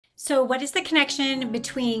So, what is the connection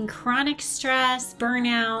between chronic stress,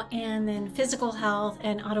 burnout, and then physical health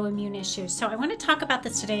and autoimmune issues? So, I want to talk about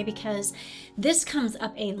this today because this comes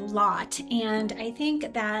up a lot, and I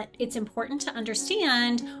think that it's important to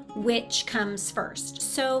understand which comes first.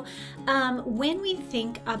 So, when we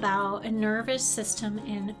think about a nervous system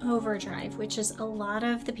in overdrive, which is a lot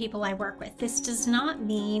of the people I work with, this does not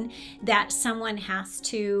mean that someone has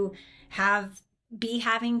to be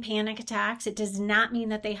having panic attacks. It does not mean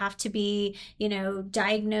that they have to be,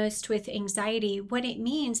 diagnosed with anxiety. What it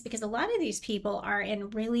means, because a lot of these people are in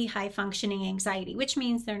really high functioning anxiety, which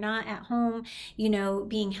means they're not at home,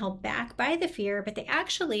 being held back by the fear, but they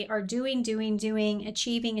actually are doing,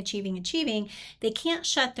 achieving. They can't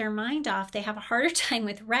shut their mind off. They have a harder time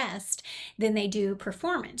with rest than they do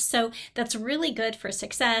performance. So that's really good for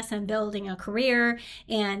success and building a career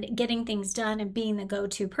and getting things done and being the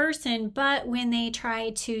go-to person. But when they try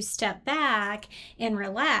to step back and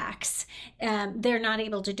relax, they're not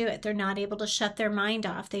able to do it. They're not able to shut their mind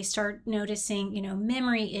off. They start noticing,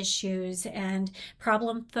 memory issues and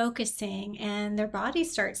problem focusing, and their body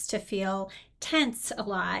starts to feel tense a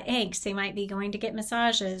lot, angst. They might be going to get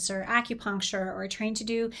massages or acupuncture or trying to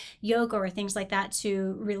do yoga or things like that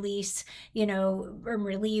to release, or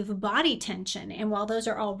relieve body tension. And while those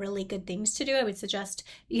are all really good things to do, I would suggest,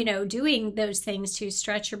 doing those things to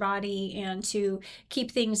stretch your body and to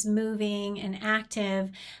keep things moving and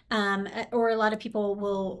active. Or a lot of people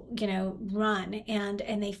will, run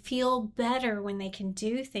and they feel better when they can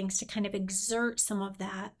do things to kind of exert some of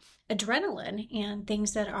that adrenaline and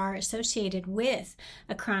things that are associated with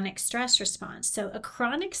a chronic stress response. So a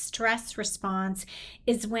chronic stress response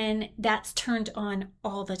is when that's turned on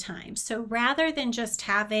all the time. So rather than just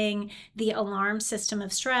having the alarm system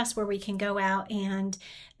of stress where we can go out and,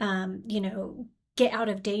 get out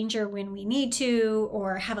of danger when we need to,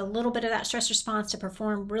 or have a little bit of that stress response to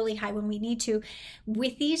perform really high when we need to.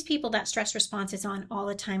 With these people, that stress response is on all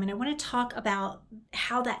the time. And I want to talk about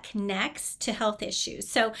how that connects to health issues.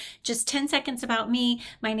 So just 10 seconds about me.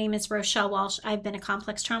 My name is Rochelle Walsh. I've been a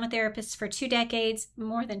complex trauma therapist for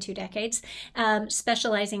more than 2 decades,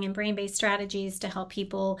 specializing in brain-based strategies to help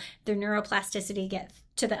people, their neuroplasticity, get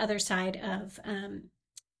to the other side of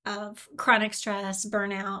chronic stress,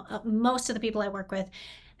 burnout. Most of the people I work with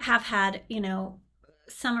have had,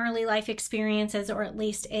 some early life experiences or at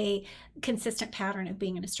least a consistent pattern of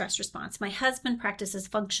being in a stress response. My husband practices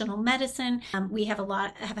functional medicine. We have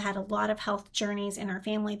had a lot of health journeys in our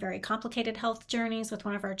family, very complicated health journeys with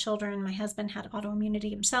one of our children. My husband had autoimmunity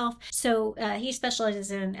himself. So he specializes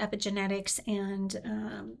in epigenetics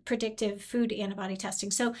and predictive food antibody testing.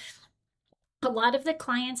 So a lot of the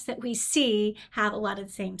clients that we see have a lot of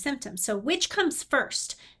the same symptoms. So which comes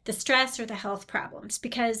first, the stress or the health problems?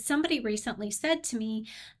 Because somebody recently said to me,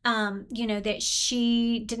 that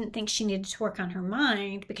she didn't think she needed to work on her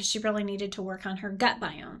mind because she really needed to work on her gut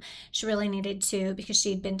biome. She really needed to, because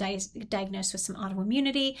she had been diagnosed with some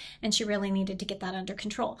autoimmunity, and she really needed to get that under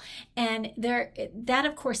control. And that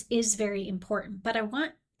of course is very important, but I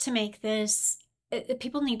want to make this,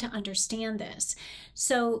 people need to understand this.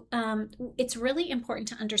 So it's really important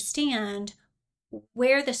to understand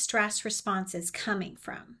where the stress response is coming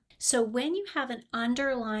from. So when you have an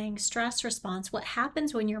underlying stress response, what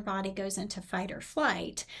happens when your body goes into fight or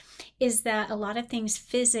flight is that a lot of things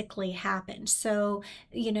physically happen. So,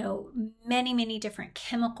 many different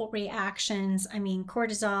chemical reactions. I mean,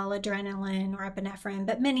 cortisol, adrenaline, norepinephrine,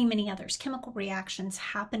 but many others. Chemical reactions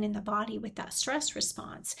happen in the body with that stress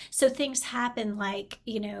response. So things happen like,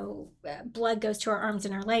 blood goes to our arms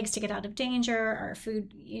and our legs to get out of danger. Our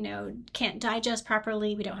food, can't digest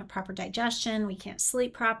properly. We don't have proper digestion. We can't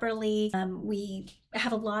sleep properly. We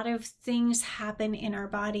have a lot of things happen in our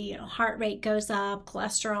body. Heart rate goes up,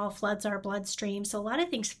 cholesterol floods our bloodstream. So a lot of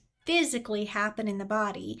things physically happen in the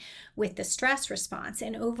body with the stress response.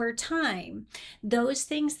 And over time, those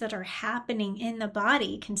things that are happening in the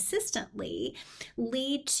body consistently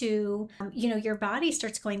lead to, your body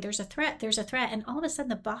starts going, there's a threat. And all of a sudden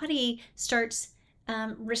the body starts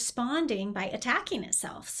responding by attacking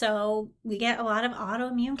itself. So we get a lot of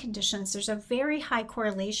autoimmune conditions. There's a very high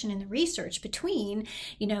correlation in the research between,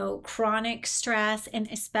 chronic stress and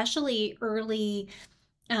especially early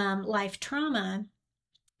life trauma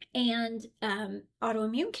and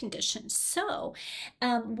autoimmune conditions. So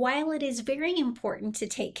while it is very important to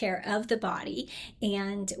take care of the body,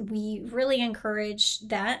 and we really encourage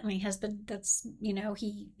that, my husband,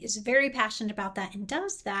 he is very passionate about that and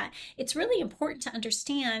does that, it's really important to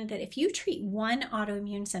understand that if you treat one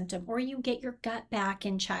autoimmune symptom, or you get your gut back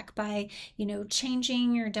in check by,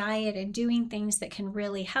 changing your diet and doing things that can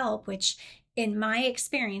really help, which in my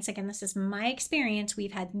experience, again, this is my experience,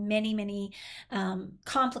 we've had many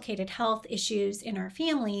complicated health issues in our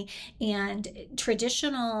family, and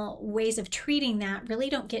traditional ways of treating that really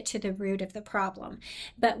don't get to the root of the problem.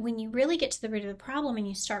 But when you really get to the root of the problem and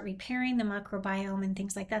you start repairing the microbiome and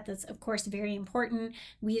things like that, that's of course very important.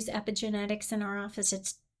 We use epigenetics in our office.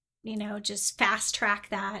 It's just fast track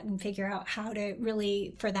that and figure out how to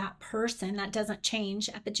really, for that person, that doesn't change.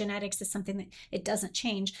 Epigenetics is something that it doesn't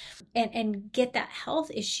change, and get that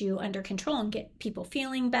health issue under control and get people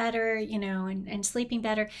feeling better, and sleeping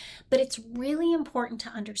better. But it's really important to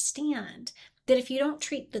understand that if you don't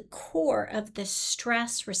treat the core of the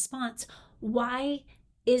stress response, why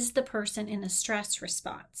is the person in a stress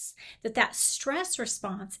response? That stress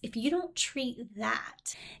response, if you don't treat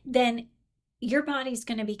that, then your body's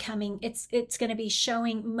going to be it's going to be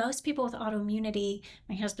showing. Most people with autoimmunity,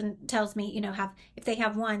 my husband tells me, if they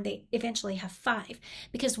have one, they eventually have 5,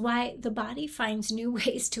 because why? The body finds new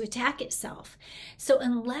ways to attack itself. So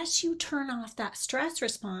unless you turn off that stress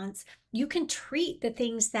response, you can treat the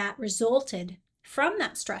things that resulted from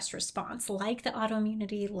that stress response, like the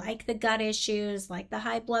autoimmunity, like the gut issues, like the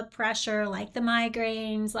high blood pressure, like the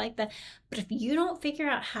migraines, but if you don't figure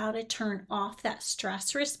out how to turn off that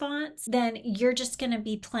stress response, then you're just going to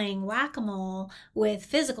be playing whack-a-mole with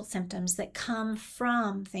physical symptoms that come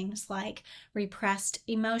from things like repressed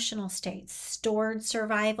emotional states, stored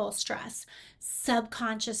survival stress,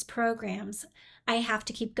 subconscious programs. I have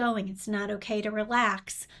to keep going. It's not okay to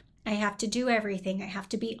relax. I have to do everything. I have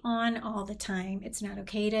to be on all the time. It's not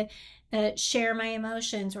okay to share my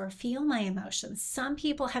emotions or feel my emotions. Some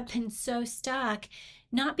people have been so stuck,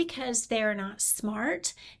 not because they're not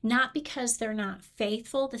smart, not because they're not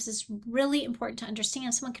faithful. This is really important to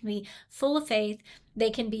understand. Someone can be full of faith.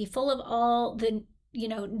 They can be full of all the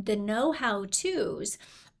know-how to's.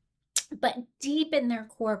 But deep in their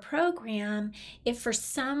core program, if for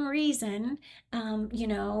some reason,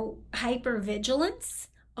 hypervigilance,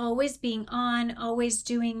 always being on, always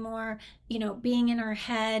doing more, being in our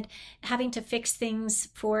head, having to fix things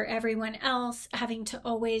for everyone else, having to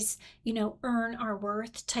always, earn our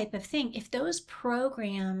worth type of thing. If those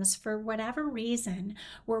programs, for whatever reason,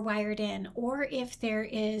 were wired in, or if there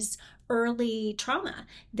is early trauma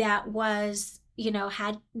that was,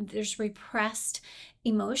 there's repressed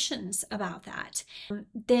emotions about that,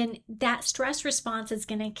 then that stress response is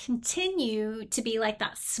going to continue to be like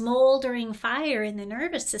that smoldering fire in the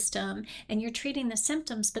nervous system, and you're treating the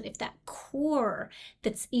symptoms. But if that core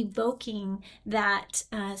that's evoking that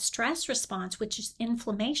stress response, which is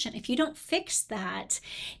inflammation, if you don't fix that,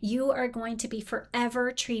 you are going to be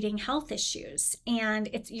forever treating health issues, and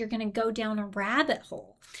you're going to go down a rabbit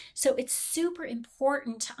hole. So it's super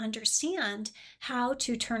important to understand how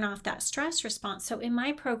to turn off that stress response. So in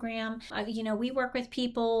my program, we work with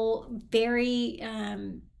people very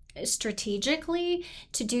strategically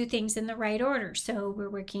to do things in the right order. So we're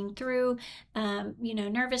working through,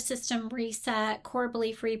 nervous system reset, core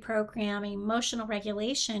belief reprogramming, emotional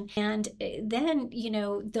regulation, and then,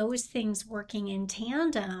 those things working in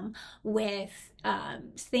tandem with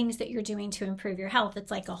things that you're doing to improve your health. It's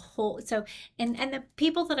like a whole. So, and the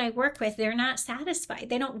people that I work with, they're not satisfied.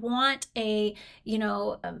 They don't want a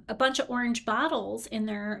bunch of orange bottles in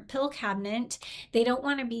their pill cabinet. They don't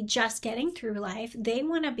want to be just getting through life. They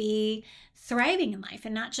want to be thriving in life,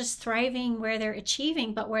 and not just thriving where they're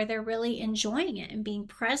achieving, but where they're really enjoying it and being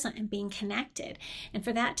present and being connected. And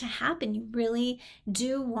for that to happen, you really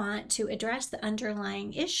do want to address the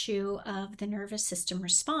underlying issue of the nervous system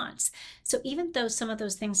response. So even though some of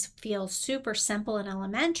those things feel super simple and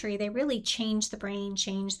elementary, they really change the brain,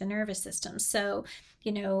 change the nervous system. So,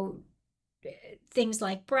 things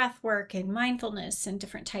like breath work and mindfulness and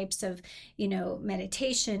different types of,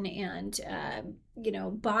 meditation and,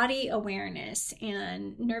 body awareness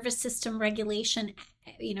and nervous system regulation,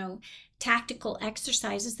 tactical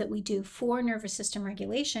exercises that we do for nervous system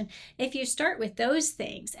regulation. If you start with those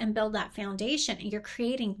things and build that foundation, and you're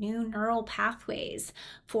creating new neural pathways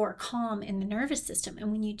for calm in the nervous system.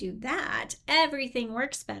 And when you do that, everything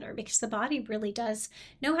works better, because the body really does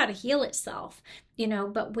know how to heal itself,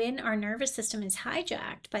 but when our nervous system is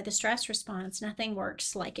hijacked by the stress response, nothing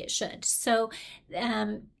works like it should. So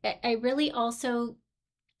I really also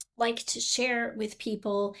like to share with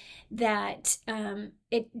people that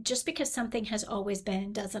it just because something has always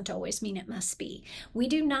been doesn't always mean it must be. We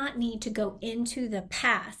do not need to go into the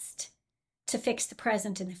past to fix the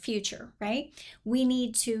present and the future, right? We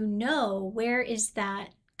need to know, where is that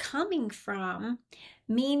coming from,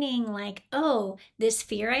 meaning like, oh, this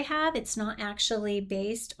fear I have, it's not actually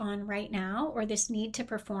based on right now, or this need to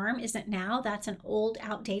perform isn't now. That's an old,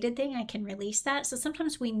 outdated thing. I can release that. So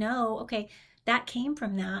sometimes we know, okay, that came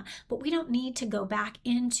from that, but we don't need to go back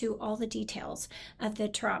into all the details of the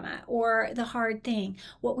trauma or the hard thing.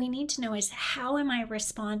 What we need to know is, how am I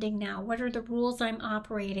responding now? What are the rules I'm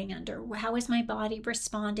operating under? How is my body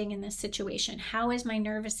responding in this situation? How is my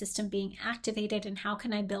nervous system being activated, and how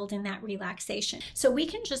can I build in that relaxation? So we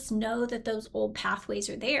can just know that those old pathways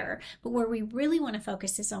are there, but where we really want to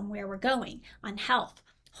focus is on where we're going, on health,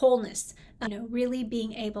 wholeness, really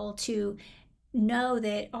being able to know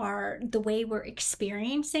that the way we're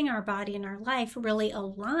experiencing our body and our life really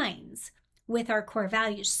aligns with our core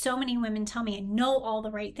values. So many women tell me, I know all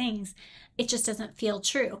the right things, it just doesn't feel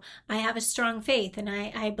true. I have a strong faith and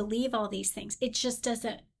I believe all these things. It just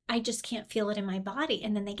doesn't, I just can't feel it in my body.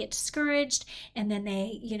 And then they get discouraged, and then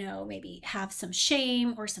they, maybe have some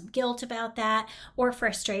shame or some guilt about that, or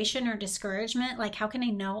frustration or discouragement. Like, how can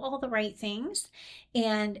I know all the right things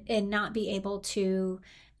and not be able to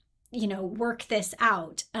work this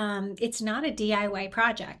out? It's not a DIY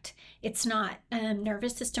project. It's not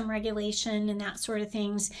nervous system regulation and that sort of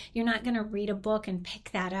things. You're not going to read a book and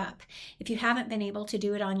pick that up. If you haven't been able to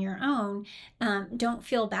do it on your own, don't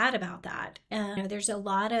feel bad about that. There's a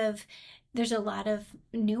lot of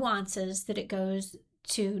nuances that it goes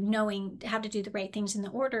to knowing how to do the right things in the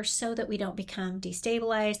order, so that we don't become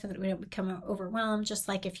destabilized, so that we don't become overwhelmed. Just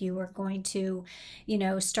like if you were going to,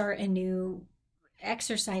 start a new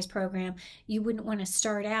exercise program, you wouldn't want to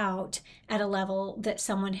start out at a level that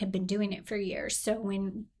someone had been doing it for years. So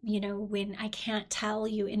when I can't tell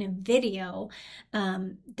you in a video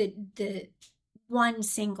the one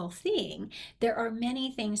single thing, there are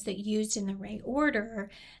many things that, used in the right order,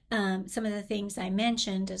 some of the things I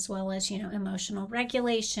mentioned, as well as emotional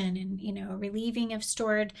regulation and relieving of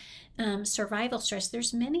stored survival stress.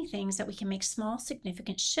 There's many things that we can make small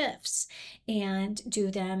significant shifts and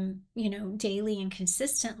do them daily and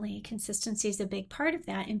consistently. Consistency is a big part of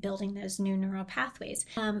that in building those new neural pathways,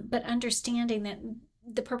 but understanding that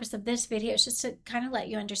the purpose of this video is just to kind of let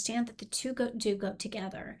you understand that the two do go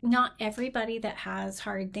together. Not everybody that has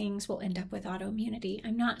hard things will end up with autoimmunity.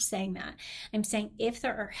 I'm not saying that. I'm saying if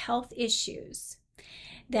there are health issues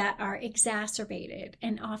that are exacerbated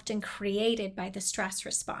and often created by the stress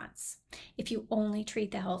response, if you only treat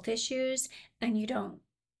the health issues and you don't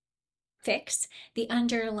fix the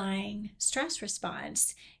underlying stress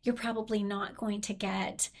response, you're probably not going to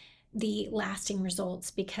get the lasting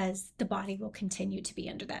results, because the body will continue to be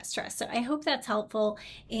under that stress. So I hope that's helpful.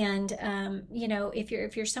 And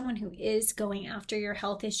if you're someone who is going after your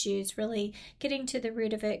health issues, really getting to the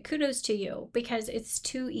root of it, kudos to you, because it's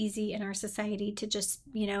too easy in our society to just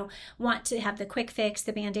want to have the quick fix,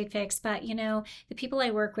 the band-aid fix. But the people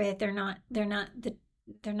I work with, they're not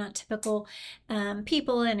typical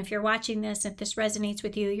people. And if you're watching this, if this resonates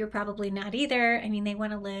with you, you're probably not either. I mean, they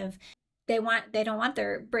want to live. They don't want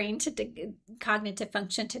their brain to cognitive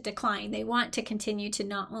function to decline. They want to continue to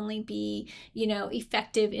not only be,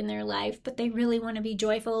 effective in their life, but they really want to be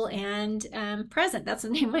joyful and present. That's the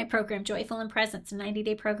name of my program, Joyful and Present. It's a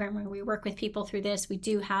 90-day program where we work with people through this. We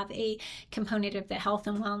do have a component of the health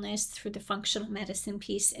and wellness through the functional medicine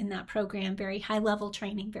piece in that program. Very high level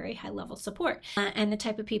training, very high level support. And the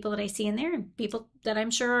type of people that I see in there, people that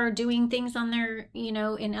I'm sure are doing things on their,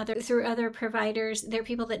 through other providers, they're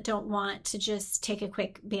people that don't want to just take a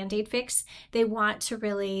quick band-aid fix. They want to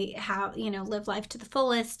really have, live life to the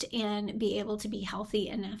fullest and be able to be healthy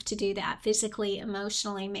enough to do that physically,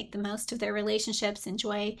 emotionally, make the most of their relationships,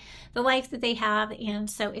 enjoy the life that they have. And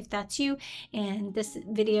so if that's you and this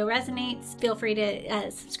video resonates, feel free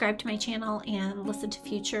to subscribe to my channel and listen to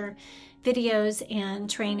future videos and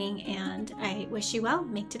training. And I wish you well.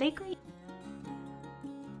 Make today great.